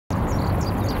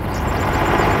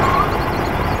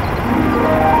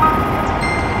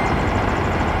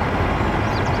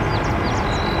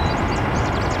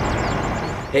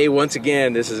Hey, once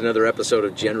again, this is another episode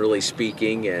of Generally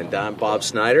Speaking, and I'm Bob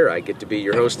Snyder. I get to be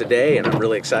your host today, and I'm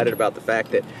really excited about the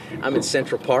fact that I'm in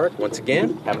Central Park once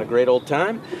again, having a great old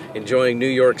time, enjoying New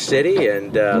York City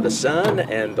and the sun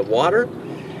and the water.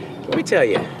 Let me tell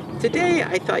you, today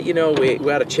I thought, we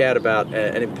ought to chat about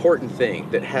an important thing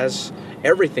that has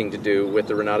everything to do with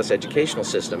the Renatus educational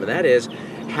system, and that is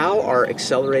how our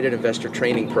accelerated investor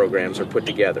training programs are put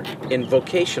together in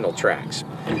vocational tracks.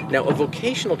 Now, a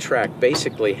vocational track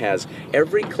basically has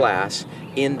every class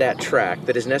in that track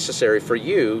that is necessary for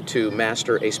you to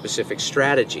master a specific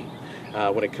strategy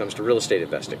when it comes to real estate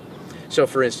investing. So,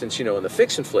 for instance, in the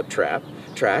fix and flip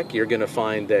track, you're going to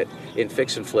find that in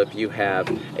fix and flip you have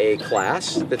a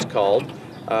class that's called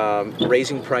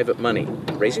Raising Private Money.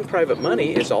 Raising Private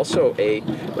Money is also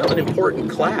an important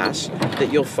class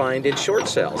that you'll find in short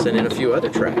sales and in a few other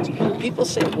tracks. People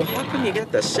say, well, how come you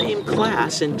got the same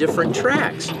class in different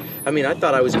tracks? I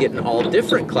thought I was getting all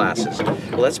different classes.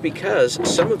 Well, that's because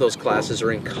some of those classes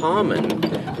are in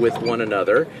common with one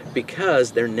another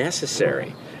because they're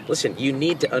necessary. Listen, you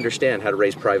need to understand how to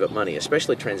raise private money,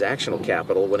 especially transactional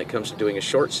capital when it comes to doing a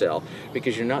short sale,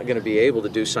 because you're not going to be able to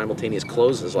do simultaneous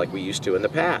closes like we used to in the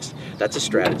past. That's a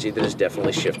strategy that has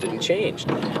definitely shifted and changed.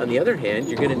 On the other hand,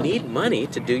 you're going to need money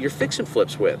to do your fix and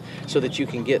flips with so that you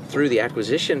can get through the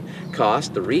acquisition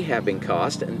cost, the rehabbing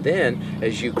cost, and then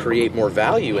as you create more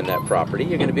value in that property,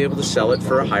 you're going to be able to sell it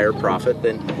for a higher profit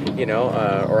than,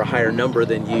 or a higher number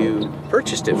than you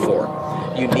purchased it for.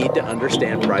 You need to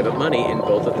understand private money in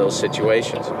both of those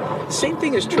situations. The same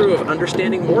thing is true of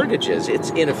understanding mortgages. It's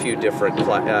in a few different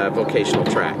vocational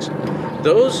tracks.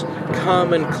 Those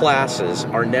common classes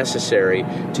are necessary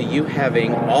to you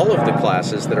having all of the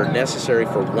classes that are necessary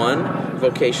for one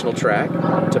vocational track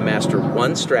to master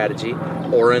one strategy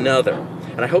or another.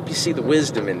 And I hope you see the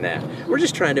wisdom in that. We're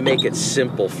just trying to make it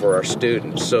simple for our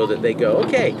students so that they go,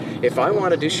 okay, if I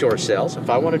want to do short sales, if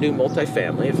I want to do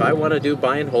multifamily, if I want to do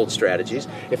buy and hold strategies,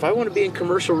 if I want to be in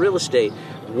commercial real estate,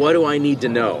 what do I need to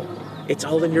know? It's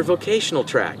all in your vocational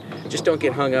track. Just don't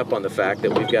get hung up on the fact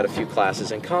that we've got a few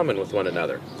classes in common with one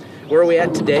another. Where are we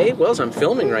at today? Well, as I'm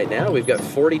filming right now, we've got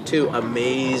 42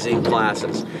 amazing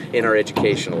classes in our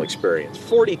educational experience.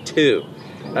 42.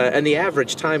 And the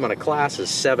average time on a class is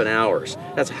 7 hours.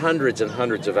 That's hundreds and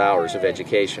hundreds of hours of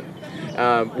education.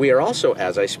 We are also,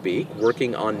 as I speak,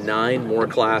 working on 9 more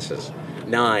classes.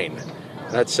 9.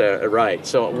 That's right.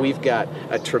 So we've got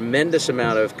a tremendous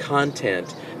amount of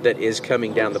content that is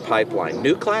coming down the pipeline.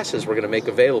 New classes we're going to make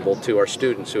available to our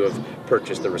students who have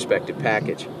purchased the respective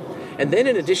package. And then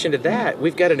in addition to that,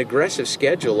 we've got an aggressive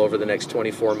schedule over the next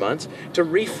 24 months to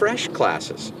refresh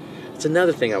classes. That's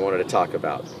another thing I wanted to talk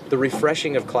about, the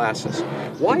refreshing of classes.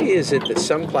 Why is it that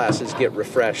some classes get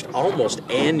refreshed almost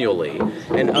annually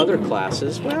and other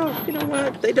classes, well, you know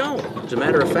what, they don't. As a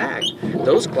matter of fact,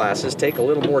 those classes take a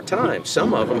little more time.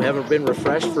 Some of them haven't been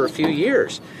refreshed for a few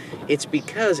years. It's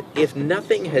because if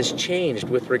nothing has changed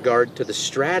with regard to the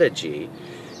strategy,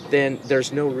 then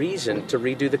there's no reason to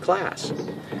redo the class.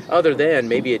 Other than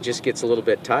maybe it just gets a little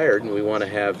bit tired and we want to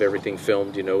have everything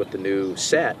filmed, with the new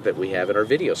set that we have in our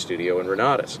video studio in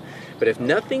Renatus. But if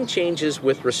nothing changes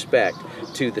with respect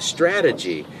to the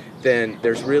strategy, then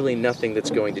there's really nothing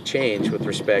that's going to change with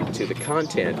respect to the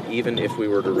content, even if we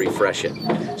were to refresh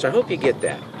it. So I hope you get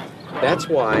that. That's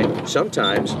why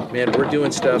sometimes, we're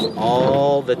doing stuff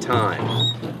all the time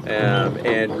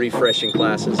and refreshing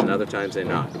classes, and other times they're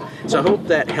not. So I hope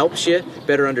that helps you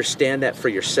better understand that for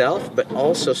yourself, but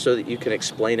also so that you can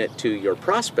explain it to your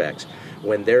prospects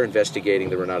when they're investigating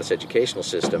the Renatus educational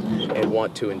system and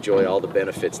want to enjoy all the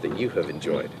benefits that you have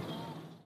enjoyed.